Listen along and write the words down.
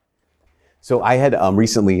So I had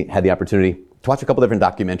recently had the opportunity to watch a couple different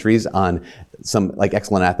documentaries on some like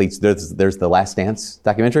excellent athletes. There's the Last Dance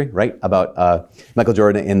documentary, right, about Michael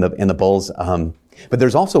Jordan in the Bulls. But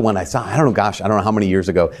there's also one I saw. I don't know how many years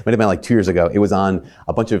ago. It might have been like 2 years ago. It was on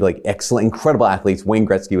a bunch of like excellent, incredible athletes. Wayne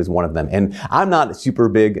Gretzky was one of them. And I'm not a super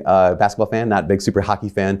big basketball fan, not a big super hockey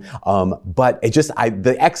fan. But it just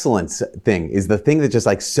the excellence thing is the thing that just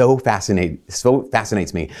like so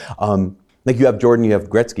fascinates me. Like you have Jordan, you have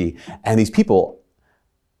Gretzky, and these people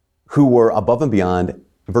who were above and beyond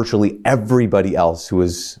virtually everybody else who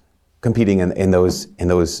was competing in those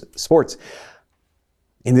sports.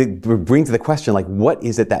 And it brings the question, like, what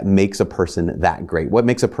is it that makes a person that great? What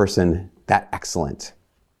makes a person that excellent?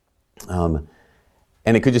 And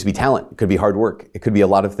it could just be talent. It could be hard work. It could be a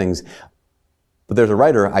lot of things. But there's a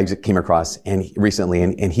writer I came across recently,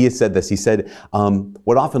 and he had said this. He said,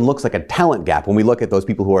 what often looks like a talent gap when we look at those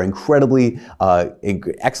people who are incredibly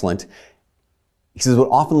excellent, he says what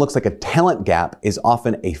often looks like a talent gap is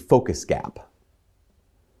often a focus gap.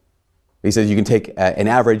 He says you can take an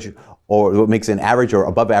average, or what makes an average or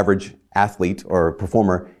above average athlete or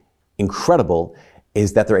performer incredible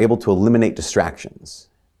is that they're able to eliminate distractions.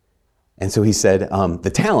 And so he said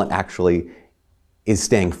the talent actually is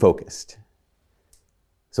staying focused.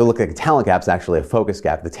 So look, like a talent gap is actually a focus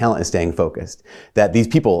gap. The talent is staying focused. That these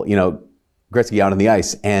people, Gretzky out on the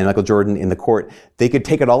ice and Michael Jordan in the court, they could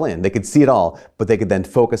take it all in. They could see it all, but they could then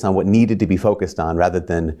focus on what needed to be focused on rather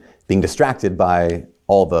than being distracted by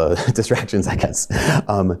all the distractions, I guess.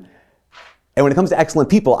 And when it comes to excellent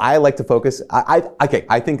people, I like to focus.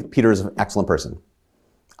 I think Peter is an excellent person.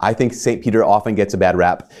 I think St. Peter often gets a bad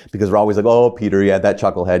rap because we're always like, oh, Peter, yeah, that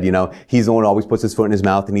chucklehead, he's the one who always puts his foot in his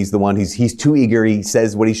mouth, and he's the one, he's too eager, he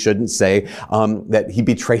says what he shouldn't say, that he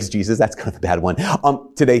betrays Jesus. That's kind of a bad one.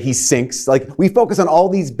 Today he sinks. Like, we focus on all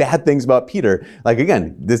these bad things about Peter. Like,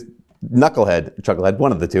 again, this chucklehead,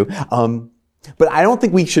 one of the two. But I don't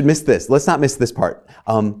think we should miss this. Let's not miss this part.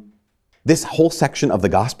 This whole section of the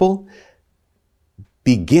gospel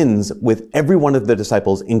begins with every one of the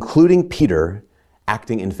disciples, including Peter,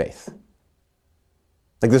 acting in faith.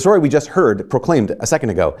 Like the story we just heard proclaimed a second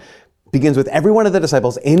ago begins with every one of the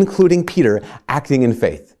disciples, including Peter, acting in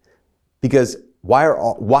faith. Because why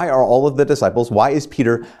are all of the disciples, why is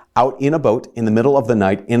Peter out in a boat in the middle of the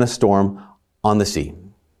night in a storm on the sea?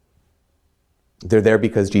 They're there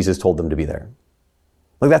because Jesus told them to be there.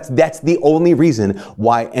 Like that's the only reason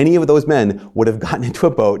why any of those men would have gotten into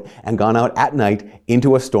a boat and gone out at night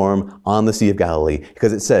into a storm on the Sea of Galilee.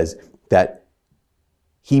 Because it says that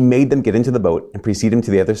he made them get into the boat and precede him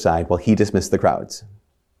to the other side while he dismissed the crowds.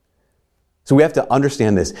 So we have to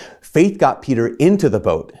understand this. Faith got Peter into the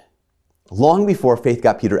boat long before faith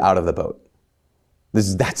got Peter out of the boat.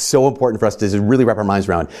 That's so important for us to really wrap our minds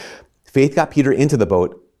around. Faith got Peter into the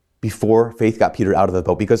boat before faith got Peter out of the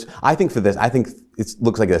boat. Because I think it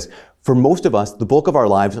looks like this. For most of us, the bulk of our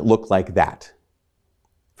lives look like that.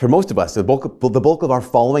 For most of us, the bulk of our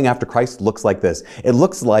following after Christ looks like this. It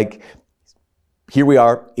looks like here we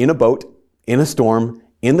are in a boat, in a storm,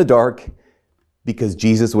 in the dark, because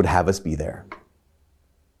Jesus would have us be there.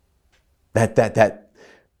 That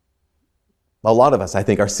a lot of us, I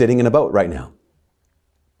think, are sitting in a boat right now.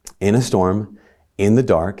 In a storm, in the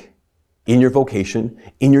dark, in your vocation,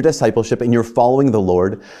 in your discipleship, and you're following the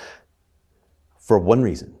Lord for one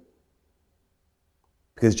reason.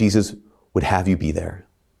 Because Jesus would have you be there.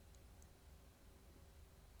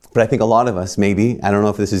 But I think a lot of us, maybe, I don't know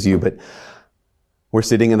if this is you, but we're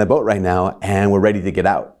sitting in the boat right now and we're ready to get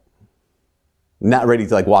out. Not ready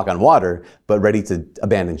to walk on water, but ready to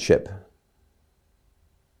abandon ship.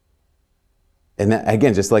 And that,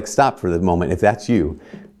 again, just stop for the moment. If that's you,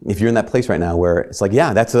 if you're in that place right now where it's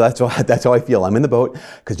that's how I feel. I'm in the boat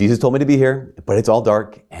because Jesus told me to be here, but it's all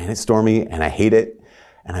dark and it's stormy and I hate it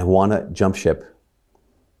and I want to jump ship.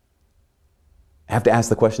 I have to ask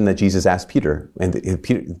the question that Jesus asked Peter. And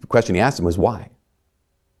the question he asked him was, why?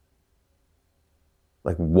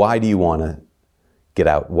 Why do you want to get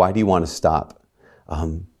out? Why do you want to stop?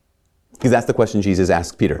 Because that's the question Jesus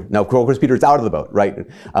asked Peter. Now, of course, Peter's out of the boat, right?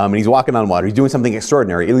 And he's walking on water. He's doing something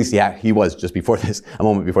extraordinary. At least, he was just before this, a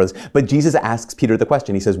moment before this. But Jesus asks Peter the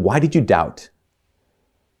question. He says, why did you doubt?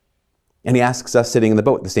 And he asks us sitting in the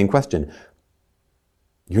boat the same question.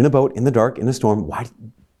 You're in a boat, in the dark, in a storm.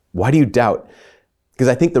 Why do you doubt? Because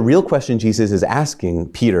I think the real question Jesus is asking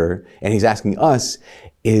Peter, and he's asking us,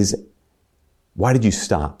 is, why did you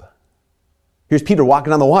stop? Here's Peter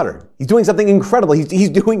walking on the water. He's doing something incredible.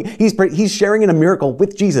 He's sharing in a miracle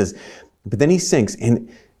with Jesus. But then he sinks. And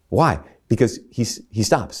why? Because he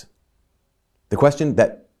stops. The question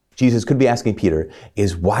that Jesus could be asking Peter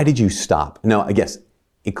is, why did you stop? Now, I guess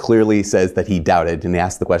it clearly says that he doubted, and he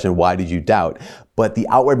asked the question, why did you doubt? But the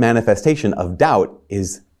outward manifestation of doubt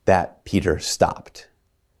is that Peter stopped.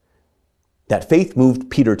 That faith moved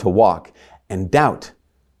Peter to walk, and doubt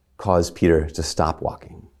caused Peter to stop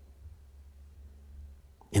walking.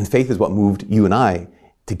 And faith is what moved you and I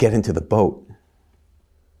to get into the boat.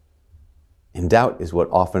 And doubt is what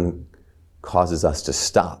often causes us to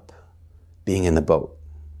stop being in the boat.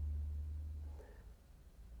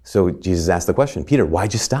 So Jesus asked the question, Peter,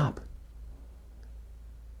 why'd you stop?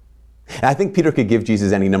 And I think Peter could give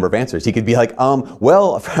Jesus any number of answers. He could be like,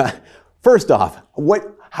 well, first off,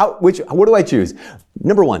 what do I choose?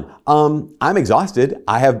 Number one, I'm exhausted.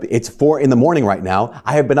 It's 4 a.m. right now.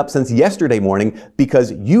 I have been up since yesterday morning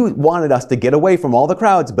because you wanted us to get away from all the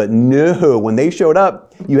crowds. But no, when they showed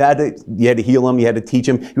up, you had to heal them. You had to teach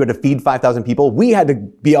them. You had to feed 5,000 people. We had to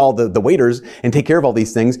be all the waiters and take care of all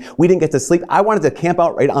these things. We didn't get to sleep. I wanted to camp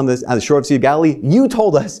out right on the shore of Sea of Galilee. You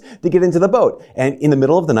told us to get into the boat. And in the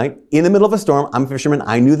middle of the night, in the middle of a storm, I'm a fisherman.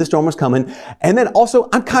 I knew the storm was coming. And then also,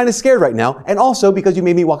 I'm kind of scared right now. And also because you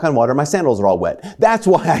made me walk on water, my sandals are all wet. That's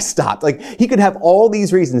why I stopped. Like, he could have all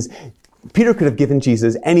these reasons. Peter could have given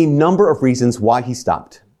Jesus any number of reasons why he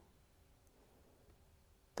stopped.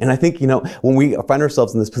 And I think, when we find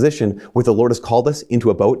ourselves in this position where the Lord has called us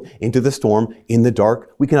into a boat, into the storm, in the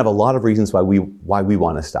dark, we can have a lot of reasons why we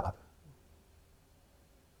want to stop.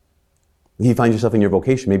 You find yourself in your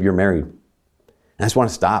vocation, maybe you're married, and I just want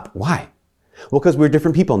to stop. Why? Well, because we're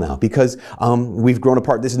different people now, because we've grown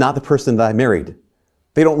apart. This is not the person that I married.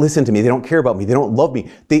 They don't listen to me. They don't care about me. They don't love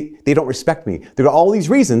me. They don't respect me. There are all these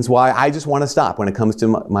reasons why I just want to stop when it comes to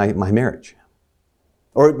my marriage.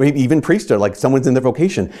 Or maybe even priesthood, like someone's in their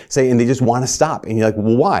vocation, and they just want to stop. And you're like,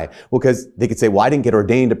 well, why? Well, because they could say, well, I didn't get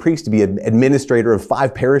ordained a priest to be an administrator of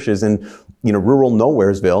 5 parishes in, rural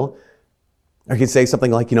Nowheresville. Or you could say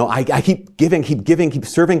something like, I keep giving, keep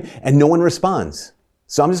serving, and no one responds.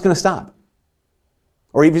 So I'm just going to stop.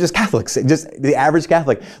 Or even just Catholics, just the average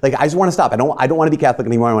Catholic. Like, I just want to stop. I don't want to be Catholic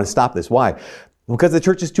anymore. I want to stop this. Why? Because the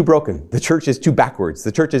church is too broken. The church is too backwards.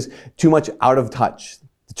 The church is too much out of touch.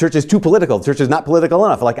 The church is too political. The church is not political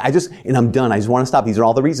enough. And I'm done. I just want to stop. These are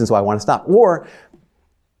all the reasons why I want to stop. Or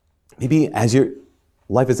maybe as your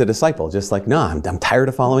life as a disciple, just like, no, I'm tired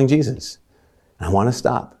of following Jesus. And I want to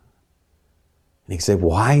stop. And you say,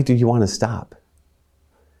 why do you want to stop?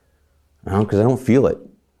 Because I don't feel it.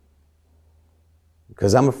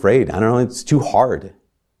 Because I'm afraid. I don't know, it's too hard.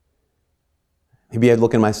 Maybe I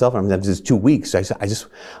look at myself and I'm just too weak, so I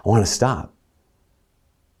want to stop.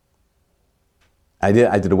 I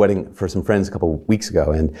did a wedding for some friends a couple of weeks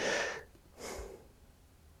ago, and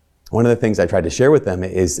one of the things I tried to share with them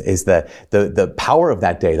is that the power of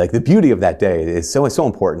that day, like the beauty of that day, is so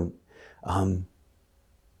important.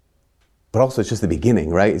 But also it's just the beginning,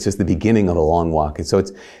 right? It's just the beginning of a long walk. And so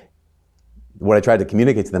what I tried to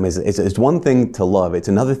communicate to them is it's one thing to love, it's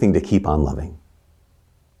another thing to keep on loving.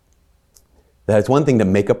 That it's one thing to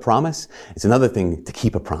make a promise, it's another thing to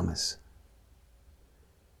keep a promise.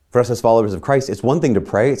 For us as followers of Christ, it's one thing to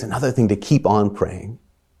pray, it's another thing to keep on praying.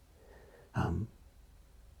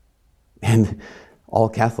 And all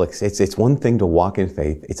Catholics, it's one thing to walk in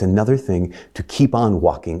faith, it's another thing to keep on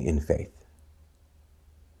walking in faith.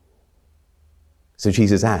 So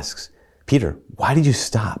Jesus asks, Peter, why did you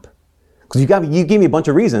stop? Because you gave me a bunch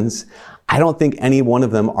of reasons. I don't think any one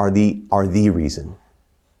of them are the reason.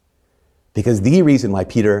 Because the reason why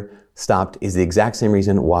Peter stopped is the exact same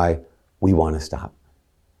reason why we want to stop.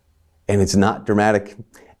 And it's not dramatic,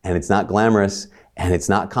 and it's not glamorous, and it's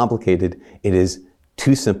not complicated. It is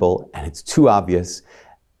too simple, and it's too obvious,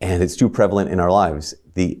 and it's too prevalent in our lives.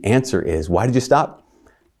 The answer is, why did you stop?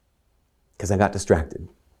 Because I got distracted.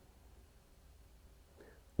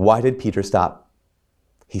 Why did Peter stop?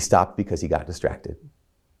 He stopped because he got distracted.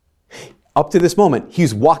 Up to this moment,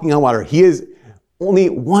 he's walking on water. He is only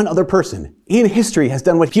one other person in history has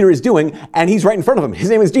done what Peter is doing, and he's right in front of him. His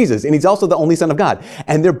name is Jesus, and he's also the only Son of God.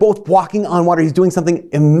 And they're both walking on water. He's doing something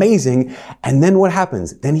amazing. And then what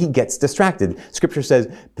happens? Then he gets distracted. Scripture says,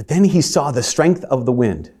 but then he saw the strength of the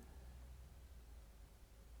wind.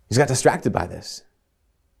 He's got distracted by this.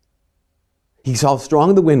 He saw how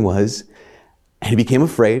strong the wind was, and he became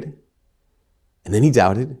afraid, and then he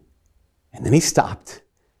doubted, and then he stopped,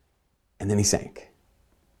 and then he sank.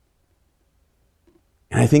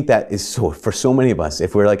 And I think that is so, for so many of us,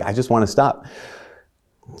 if we're like, I just want to stop.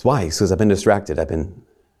 It's why? Because I've been distracted.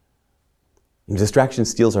 Distraction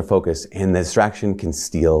steals our focus, and the distraction can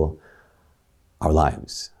steal our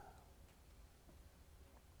lives.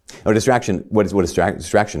 What is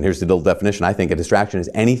distraction? Here's the little definition. I think a distraction is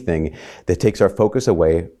anything that takes our focus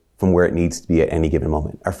away from where it needs to be at any given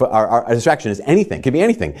moment. Our distraction is anything, it could be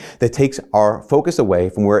anything that takes our focus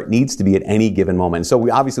away from where it needs to be at any given moment. So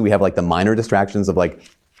we have like the minor distractions of like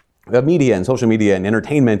media and social media and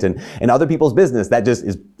entertainment and other people's business. That just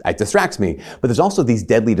it distracts me. But there's also these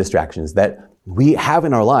deadly distractions that we have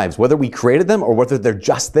in our lives, whether we created them or whether they're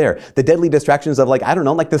just there. The deadly distractions of like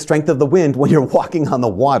the strength of the wind when you're walking on the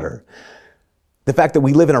water. The fact that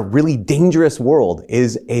we live in a really dangerous world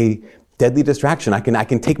is a deadly distraction. I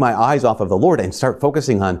can take my eyes off of the Lord and start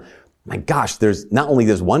focusing on, my gosh, there's not only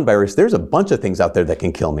this one virus, there's a bunch of things out there that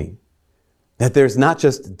can kill me. That there's not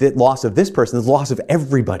just the loss of this person, there's loss of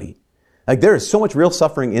everybody. Like there is so much real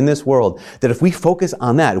suffering in this world that if we focus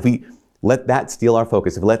on that, if we let that steal our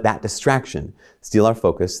focus, if we let that distraction steal our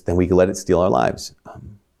focus, then we can let it steal our lives.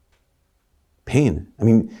 Pain. I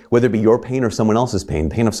mean, whether it be your pain or someone else's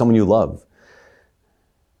pain of someone you love.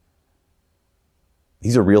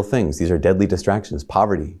 These are real things. These are deadly distractions.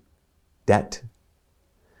 Poverty, debt.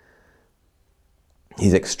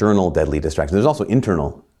 These external deadly distractions. There's also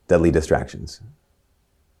internal deadly distractions.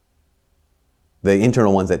 The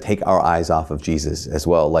internal ones that take our eyes off of Jesus as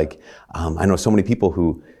well. Like, I know so many people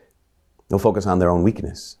who they'll focus on their own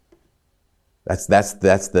weakness. That's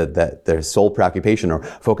their sole preoccupation, or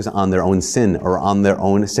focus on their own sin or on their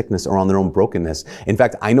own sickness or on their own brokenness. In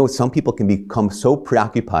fact, I know some people can become so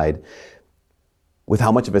preoccupied with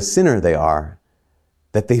how much of a sinner they are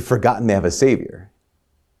that they've forgotten they have a Savior.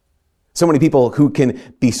 So many people who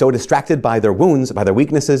can be so distracted by their wounds, by their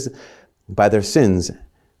weaknesses, by their sins,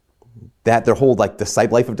 that their whole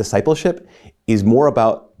life of discipleship is more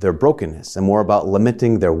about their brokenness and more about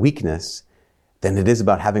lamenting their weakness than it is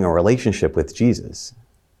about having a relationship with Jesus.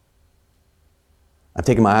 I'm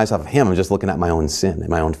taking my eyes off of Him. I'm just looking at my own sin and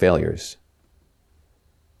my own failures.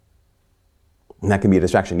 And that can be a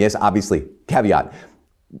distraction. Yes, obviously, caveat.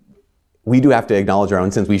 We do have to acknowledge our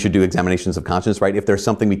own sins. We should do examinations of conscience, right? If there's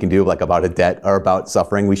something we can do, like about a debt or about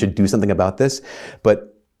suffering, we should do something about this.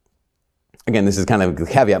 But again, this is kind of a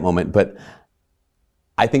caveat moment, but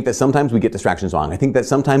I think that sometimes we get distractions wrong. I think that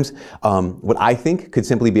sometimes what I think could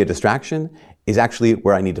simply be a distraction is actually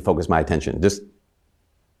where I need to focus my attention.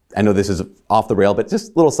 I know this is off the rail, but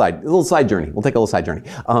just a little side journey. We'll take a little side journey.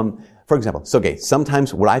 For example,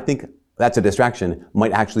 sometimes what I think that's a distraction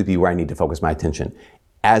might actually be where I need to focus my attention.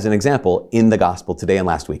 As an example, in the gospel today and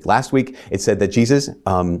last week. Last week, it said that Jesus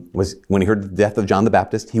when he heard the death of John the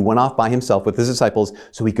Baptist, he went off by himself with his disciples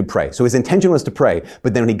so he could pray. So his intention was to pray,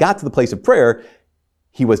 but then when he got to the place of prayer,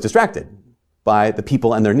 he was distracted by the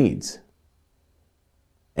people and their needs.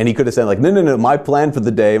 And he could have said no, my plan for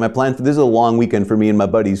the day, this is a long weekend for me and my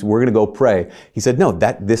buddies, we're going to go pray. He said, no,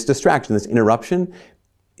 this distraction, this interruption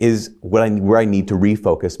is where I need to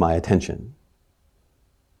refocus my attention.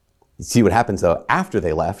 You see what happens though, after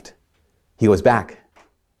they left, he goes back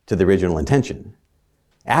to the original intention.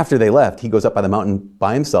 After they left, he goes up on the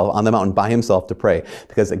mountain by himself to pray.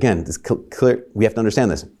 Because again, we have to understand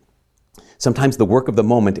this. Sometimes the work of the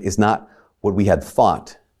moment is not what we had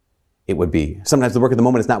thought it would be. Sometimes the work of the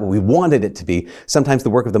moment is not what we wanted it to be. Sometimes the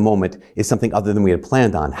work of the moment is something other than we had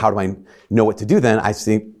planned on. How do I know what to do then? I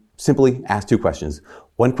simply ask two questions.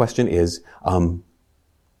 One question is, can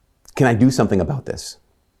I do something about this?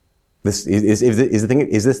 Is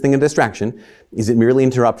this thing a distraction? Is it merely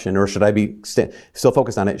interruption, or should I be still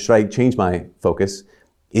focused on it? Should I change my focus?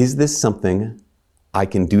 Is this something I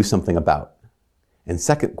can do something about? And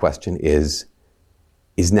second question is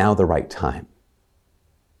now the right time?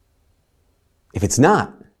 If it's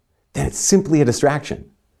not, then it's simply a distraction.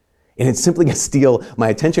 And it's simply going to steal my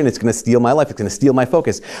attention. It's going to steal my life. It's going to steal my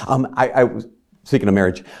focus. I was speaking of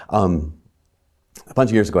marriage. A bunch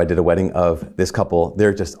of years ago, I did a wedding of this couple.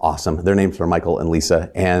 They're just awesome. Their names are Michael and Lisa,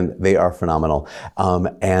 and they are phenomenal.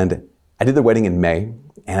 And I did their wedding in May,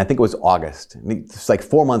 and I think it was August. It's like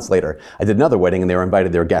 4 months later, I did another wedding, and they were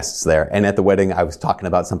invited their guests there. And at the wedding, I was talking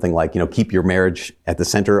about something like, keep your marriage at the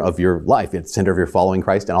center of your life, at the center of your following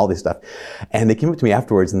Christ, and all this stuff. And they came up to me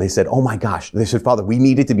afterwards, and they said, oh my gosh, they said, Father, we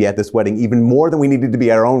needed to be at this wedding even more than we needed to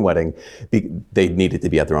be at our own wedding. They needed to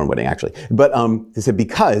be at their own wedding, actually. But they said,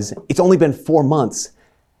 because it's only been 4 months,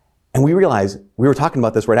 and we realized, we were talking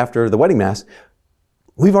about this right after the wedding mass,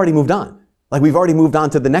 we've already moved on. We've already moved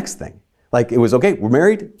on to the next thing. It was, okay, we're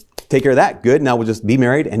married, take care of that, good, now we'll just be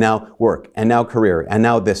married, and now work, and now career, and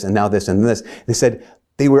now this, and now this, and this. They said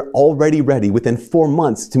they were already ready within 4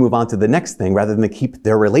 months to move on to the next thing rather than to keep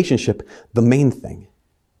their relationship the main thing.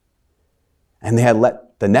 And they had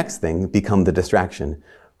let the next thing become the distraction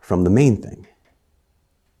from the main thing.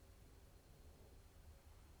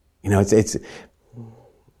 It's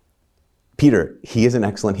Peter, he is an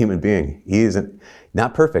excellent human being. He isn't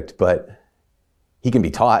not perfect, but he can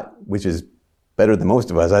be taught, which is better than most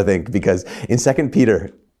of us, I think, because in 2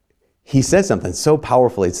 Peter, he says something so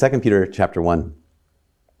powerfully. It's 2 Peter chapter 1,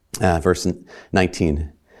 verse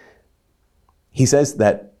 19. He says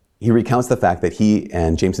that he recounts the fact that he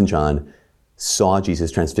and James and John saw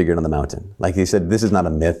Jesus transfigured on the mountain. Like he said, this is not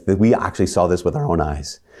a myth, that we actually saw this with our own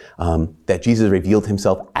eyes. That Jesus revealed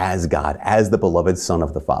himself as God, as the beloved Son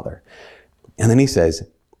of the Father. And then he says,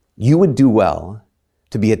 you would do well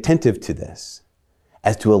to be attentive to this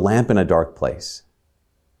as to a lamp in a dark place.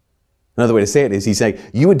 Another way to say it is he's saying,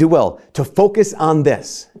 you would do well to focus on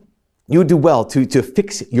this. You would do well to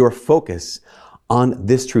fix your focus on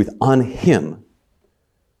this truth, on him.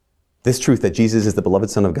 This truth that Jesus is the beloved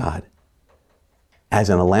Son of God, as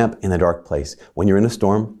in a lamp in a dark place. When you're in a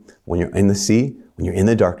storm, when you're in the sea, when you're in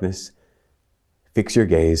the darkness, fix your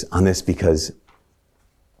gaze on this, because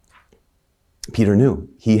Peter knew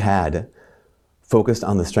he had focused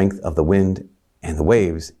on the strength of the wind and the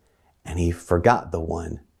waves, and he forgot the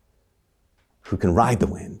one who can ride the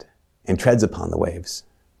wind and treads upon the waves.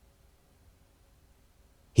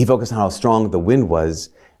 He focused on how strong the wind was,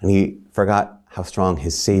 and he forgot how strong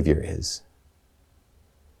his Savior is.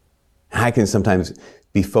 I can sometimes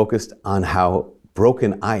be focused on how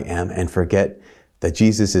broken I am and forget that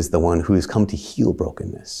Jesus is the one who has come to heal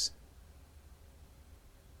brokenness.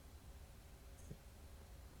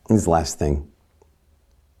 This last thing.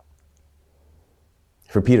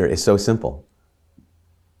 For Peter, it's so simple.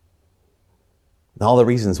 All the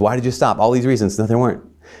reasons, why did you stop? All these reasons, no, there weren't.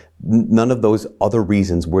 None of those other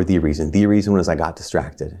reasons were the reason. The reason was I got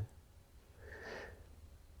distracted.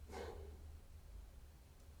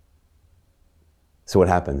 So what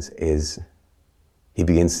happens is he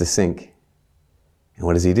begins to sink. And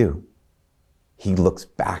what does he do? He looks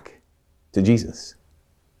back to Jesus.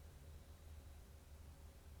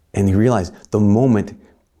 And he realized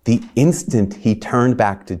the instant he turned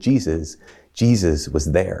back to Jesus, Jesus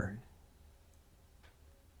was there.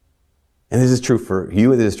 And this is true for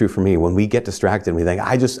you, this is true for me. When we get distracted and we think,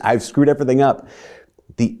 I've screwed everything up.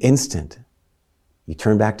 The instant you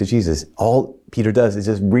turn back to Jesus, all Peter does is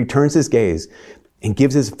just returns his gaze and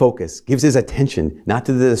gives his focus, gives his attention, not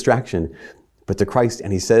to the distraction, but to Christ.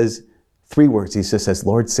 And he says 3 words. He just says,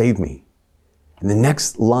 Lord, save me. And the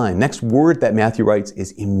next word that Matthew writes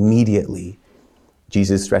is immediately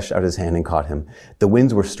Jesus stretched out his hand and caught him. The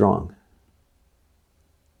winds were strong,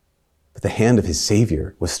 but the hand of his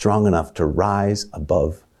Savior was strong enough to rise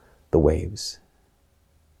above the waves.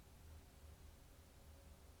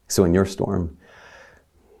 So in your storm,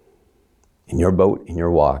 in your boat, in your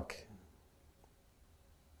walk,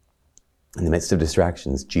 in the midst of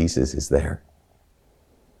distractions, Jesus is there.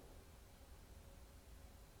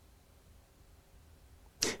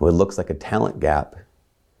 What looks like a talent gap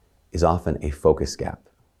is often a focus gap.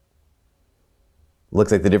 It looks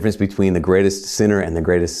like the difference between the greatest sinner and the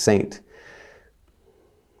greatest saint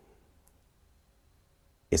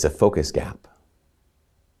is a focus gap.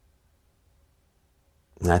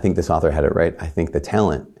 And I think this author had it right. I think the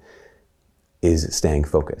talent is staying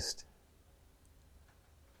focused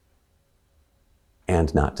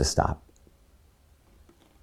and not to stop.